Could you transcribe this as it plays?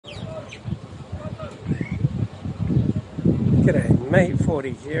mate,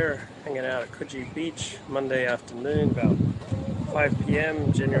 40 here, hanging out at Coogee Beach, Monday afternoon, about 5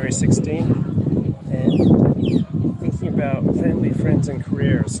 p.m., January 16th, and thinking about family, friends, and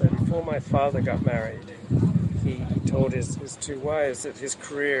career. So before my father got married, he told his two wives that his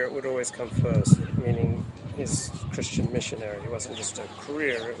career would always come first, meaning his Christian missionary. It wasn't just a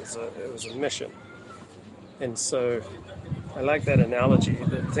career, it was a mission. And so I like that analogy,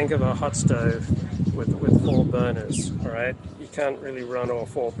 that think of a hot stove with 4 burners, all right? You can't really run all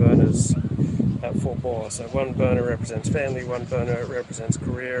 4 burners at full bore. So one burner represents family, one burner represents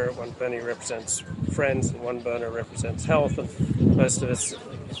career, one burner represents friends, and one burner represents health. And most of us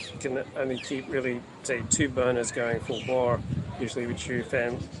can only keep really, say, 2 burners going full bore. Usually we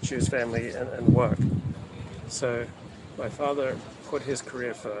choose family and work. So my father put his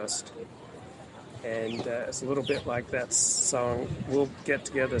career first. And it's a little bit like that song, "We'll Get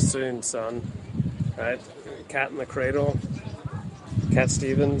Together Soon, Son," right? Cat in the Cradle, Cat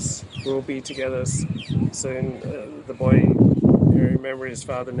Stevens, "We'll be together soon." The boy, remember his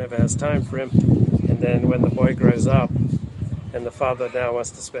father never has time for him. And then when the boy grows up and the father now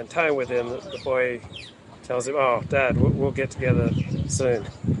wants to spend time with him, the boy tells him, "Oh, Dad, we'll get together soon."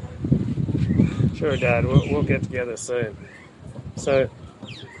 "Sure, Dad, we'll get together soon." So,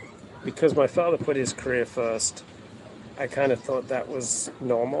 because my father put his career first, I kind of thought that was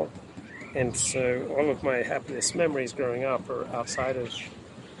normal. And so all of my happiest memories growing up are outside of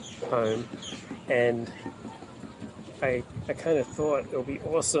home. And I kind of thought it would be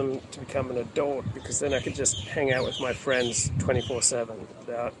awesome to become an adult, because then I could just hang out with my friends 24/7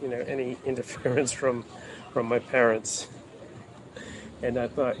 without, any interference from my parents. And I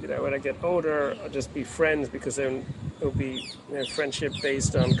thought, when I get older, I'll just be friends, because then it'll be friendship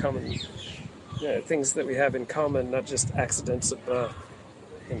based on common things that we have in common, not just accidents at birth.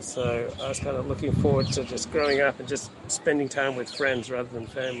 And so I was kind of looking forward to just growing up and just spending time with friends rather than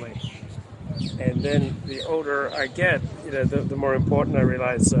family. And then the older I get, the more important I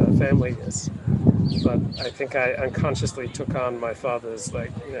realize family is. But I think I unconsciously took on my father's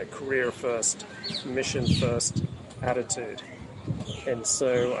career first, mission first attitude. And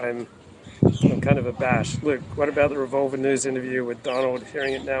so I'm kind of abashed. Look, what about the Revolver News interview with Donald?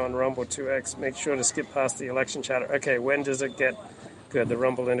 Hearing it now on Rumble 2X. Make sure to skip past the election chatter. Okay, when does it get good? The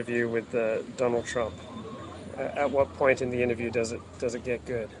Rumble interview with Donald Trump. At what point in the interview does it get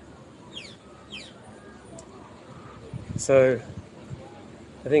good? So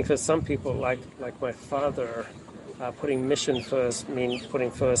I think for some people, like my father, putting mission first means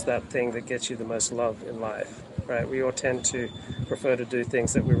putting first that thing that gets you the most love in life. Right? We all tend to prefer to do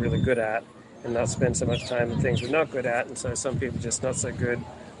things that we're really good at and not spend so much time on things we're not good at. And so some people are just not so good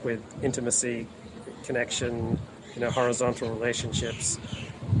with intimacy, connection, horizontal relationships.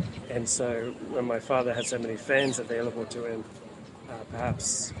 And so when my father had so many fans available to him,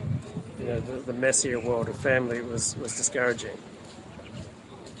 perhaps the messier world of family was discouraging.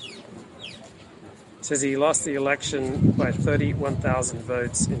 It says he lost the election by 31,000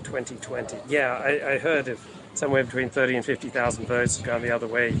 votes in 2020. Yeah, I heard if somewhere between 30 and 50,000 votes had gone the other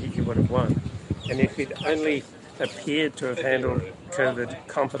way, he would have won. And if he'd only appeared to have handled COVID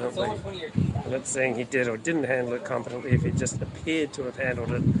competently, I'm not saying he did or didn't handle it competently, if he just appeared to have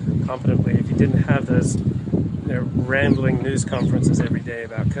handled it competently, if he didn't have those rambling news conferences every day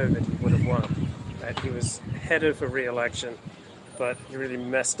about COVID, he would have won. Right? He was headed for re-election, but he really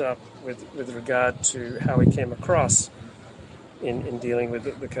messed up with regard to how he came across in dealing with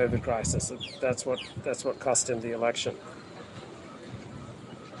the COVID crisis. That's what cost him the election.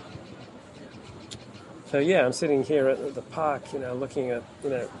 So yeah, I'm sitting here at the park, looking at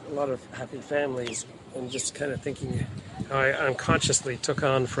a lot of happy families, and just kind of thinking how I unconsciously took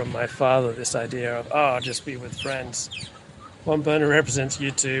on from my father this idea of just be with friends. One burner represents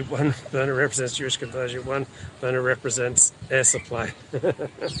YouTube, one burner represents Jewish conversion, one burner represents air supply.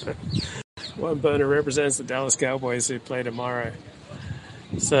 One burner represents the Dallas Cowboys who play tomorrow.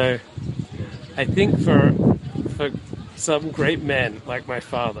 So I think for some great men like my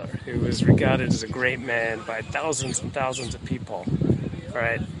father, who was regarded as a great man by thousands and thousands of people,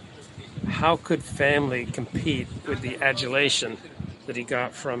 right? How could family compete with the adulation that he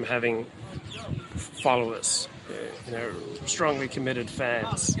got from having followers, strongly committed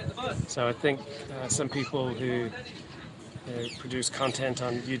fans? So I think some people who produce content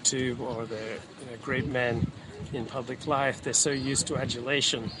on YouTube, or they're great men in public life, they're so used to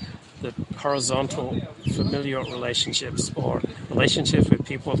adulation that horizontal familial relationships, or relationships with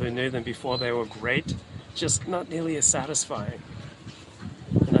people who knew them before they were great, just not nearly as satisfying.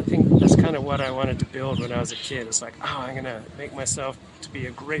 And I think that's kind of what I wanted to build when I was a kid. It's like, I'm going to make myself to be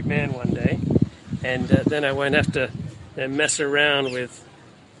a great man one day, and then I won't have to mess around with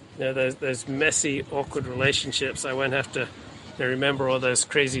those messy, awkward relationships. I won't have to remember all those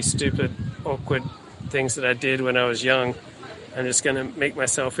crazy, stupid, awkward things that I did when I was young. I'm just going to make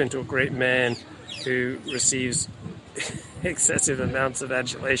myself into a great man who receives excessive amounts of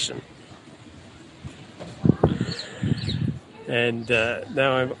adulation. And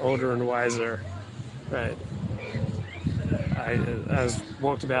now I'm older and wiser. Right. I was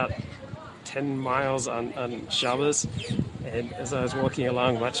walked about 10 miles on Shabbos, and as I was walking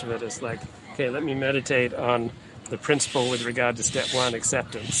along, much of it is like, okay, let me meditate on the principle with regard to step one,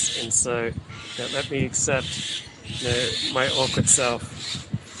 acceptance. And so let me accept my awkward self.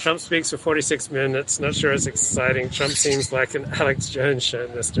 Trump speaks for 46 minutes, not sure it's exciting. Trump seems like an Alex Jones show,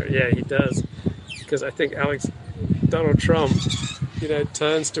 mister. Yeah, he does. Because I think Donald Trump,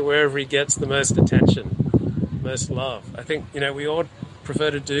 turns to wherever he gets the most attention, most love. I think, we all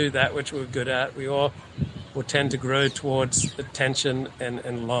prefer to do that which we're good at. We all will tend to grow towards attention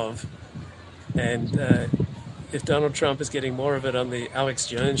and love. And if Donald Trump is getting more of it on the Alex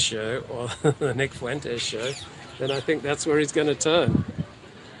Jones show or the Nick Fuentes show, then I think that's where he's going to turn.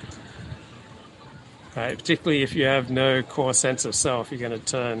 Right, particularly if you have no core sense of self, you're going to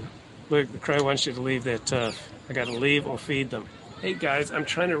turn. Look, the crow wants you to leave their turf. I got to leave or feed them. Hey guys, I'm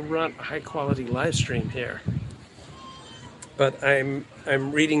trying to run a high quality live stream here, but I'm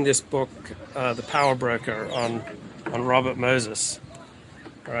reading this book, The Power Broker, on Robert Moses.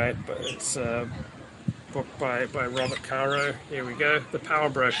 All right, but it's a book by Robert Caro. Here we go. The Power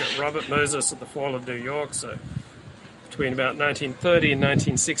Broker. Robert Moses at the Fall of New York. So between about 1930 and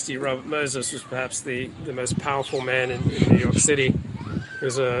 1960, Robert Moses was perhaps the most powerful man in New York City. He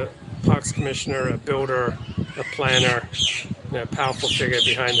was a parks commissioner, a builder, a planner, powerful figure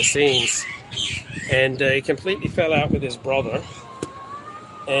behind the scenes. And he completely fell out with his brother.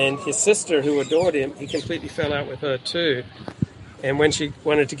 And his sister, who adored him, he completely fell out with her too. And when she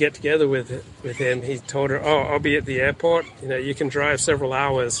wanted to get together with him, he told her, I'll be at the airport. You can drive several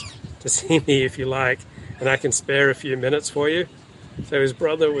hours to see me if you like, and I can spare a few minutes for you. So his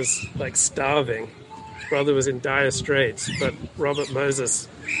brother was like starving. His brother was in dire straits, but Robert Moses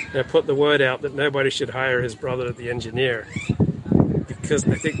put the word out that nobody should hire his brother, the engineer, because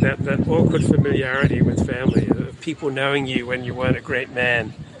I think that awkward familiarity with family, of people knowing you when you weren't a great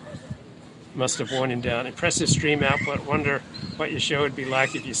man, must have worn him down. Impressive stream output. Wonder what your show would be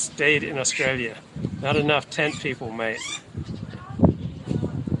like if you stayed in Australia. Not enough tent people, mate.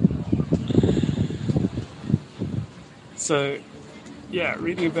 So, yeah,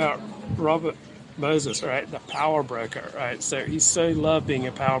 reading about Robert Moses, right, the power broker, right? So he so loved being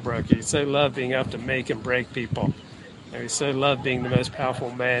a power broker. He so loved being able to make and break people. He so loved being the most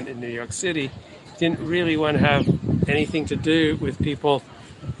powerful man in New York City. He didn't really want to have anything to do with people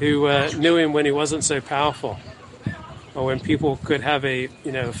who knew him when he wasn't so powerful, or when people could have a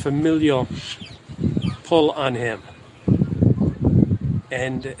familial pull on him.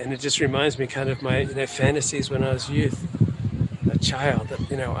 And it just reminds me kind of my fantasies when I was a child,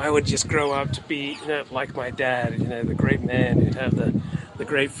 that I would just grow up to be like my dad, the great man who'd have the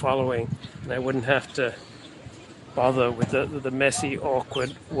great following, and I wouldn't have to bother with the messy,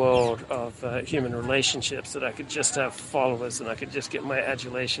 awkward world of human relationships, that I could just have followers and I could just get my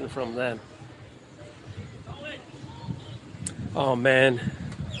adulation from them. Oh man,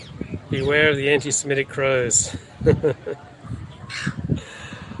 beware of the anti-Semitic crows.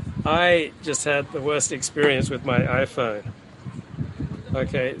 I just had the worst experience with my iPhone.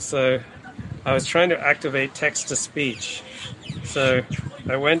 Okay, so I was trying to activate text-to-speech. So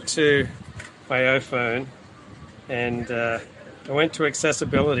I went to my iPhone and I went to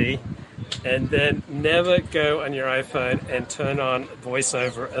accessibility, and then never go on your iPhone and turn on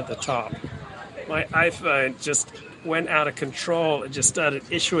VoiceOver at the top. My iPhone just went out of control. It just started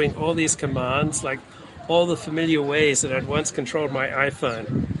issuing all these commands, like all the familiar ways that I'd once controlled my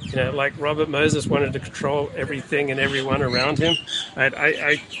iPhone. Like Robert Moses wanted to control everything and everyone around him.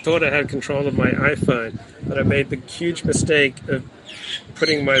 I thought I had control of my iPhone, but I made the huge mistake of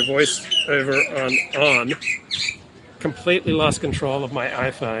putting my VoiceOver on. Completely lost control of my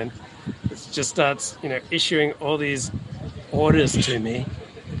iPhone. It just starts, issuing all these orders to me.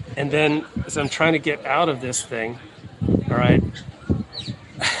 And then as I'm trying to get out of this thing, all right,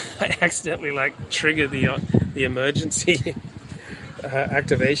 I accidentally trigger the emergency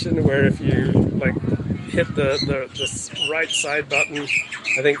activation, where if you hit the right side button,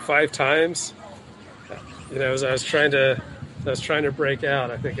 I think 5 times, as I was trying to break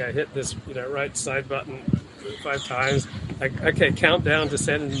out, I think I hit this right side button 5 times. Okay, countdown to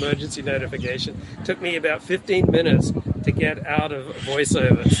send an emergency notification. Took me about 15 minutes to get out of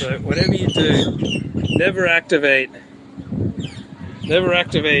VoiceOver. So whatever you do, never activate Never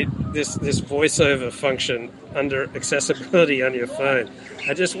activate this voiceover function under accessibility on your phone.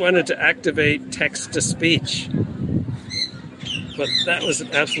 I just wanted to activate text to speech, but that was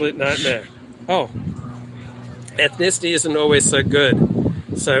an absolute nightmare. Oh, ethnicity isn't always so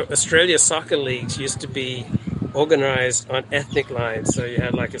good. So Australia soccer leagues used to be organized on ethnic lines. So you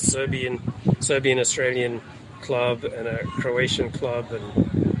had like a Serbian Australian club and a Croatian club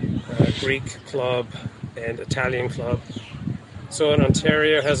and a Greek club and Italian club. So in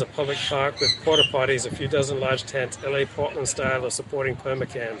Ontario has a public park with porta potties, a few dozen large tents. LA Portland style of supporting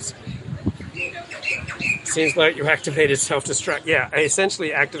permacams. Seems like you activated self-destruct. Yeah, I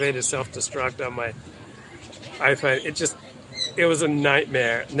essentially activated self-destruct on my iPhone. It was a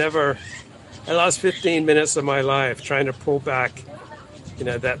nightmare. I lost 15 minutes of my life trying to pull back,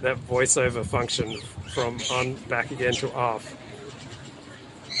 that voiceover function from on back again to off.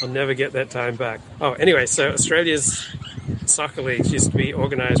 I'll never get that time back. Oh, anyway, so Australia's soccer leagues used to be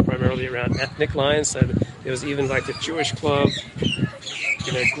organized primarily around ethnic lines. So there was even like a Jewish club,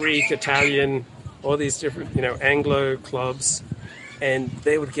 Greek, Italian, all these different, Anglo clubs. And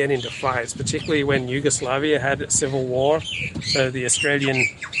they would get into fights, particularly when Yugoslavia had a civil war. So the Australian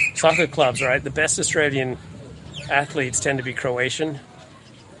soccer clubs, right? The best Australian athletes tend to be Croatian,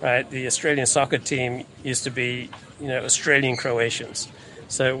 right? The Australian soccer team used to be, Australian Croatians.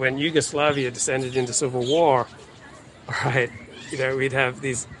 So when Yugoslavia descended into civil war, right, we'd have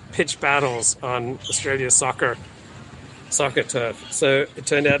these pitched battles on Australia's soccer turf. So it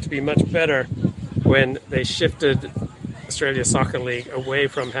turned out to be much better when they shifted Australia Soccer League away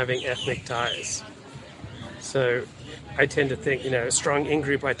from having ethnic ties. So I tend to think, strong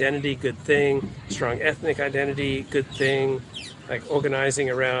in-group identity, good thing. Strong ethnic identity, good thing. Like organizing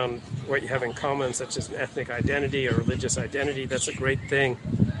around what you have in common, such as an ethnic identity or religious identity, that's a great thing.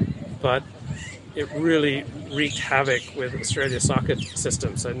 But it really wreaked havoc with Australia's soccer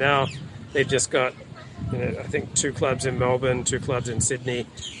system. So now they've just got, I think 2 clubs in Melbourne, 2 clubs in Sydney,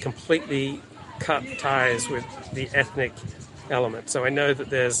 completely cut ties with the ethnic element. So I know that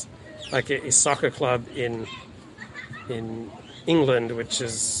there's like a soccer club in England which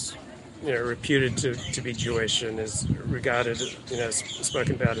is reputed to be Jewish and is regarded,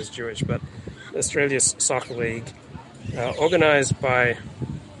 spoken about as Jewish. But Australia's Soccer League, organized by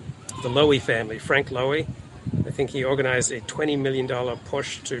the Lowy family, Frank Lowy. I think he organized a $20 million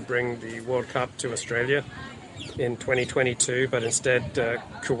push to bring the World Cup to Australia in 2022, but instead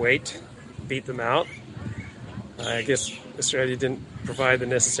Kuwait beat them out. I guess Australia didn't provide the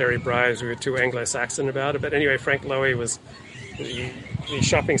necessary bribes. We were too Anglo-Saxon about it. But anyway, Frank Lowy was the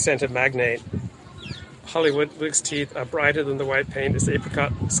shopping centre magnate. Hollywood, Luke's teeth are brighter than the white paint. It's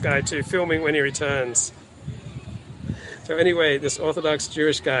apricot sky too, filming when he returns. So anyway, this Orthodox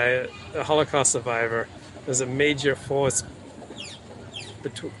Jewish guy, a Holocaust survivor, was a major force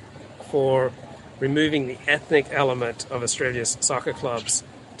for removing the ethnic element of Australia's soccer clubs,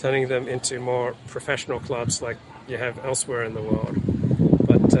 turning them into more professional clubs like you have elsewhere in the world.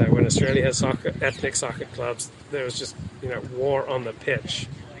 But when Australia has ethnic soccer clubs, there was just war on the pitch.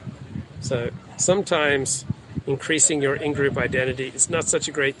 So sometimes increasing your in-group identity is not such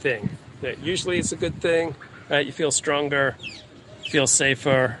a great thing. Usually it's a good thing. Right? You feel stronger, you feel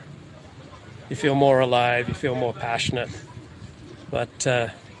safer, you feel more alive, you feel more passionate. But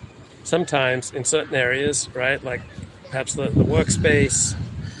sometimes in certain areas, right, like perhaps the workspace,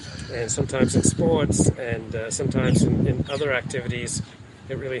 and sometimes in sports, and sometimes in other activities,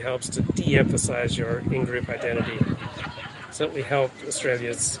 it really helps to de-emphasize your in-group identity. It certainly helped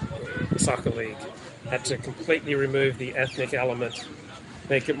Australia's Soccer League. Had to completely remove the ethnic element,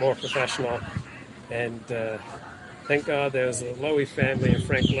 make it more professional. And thank God there was a Lowy family and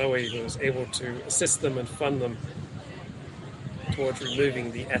Frank Lowy who was able to assist them and fund them towards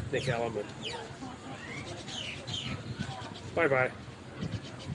removing the ethnic element. Bye-bye.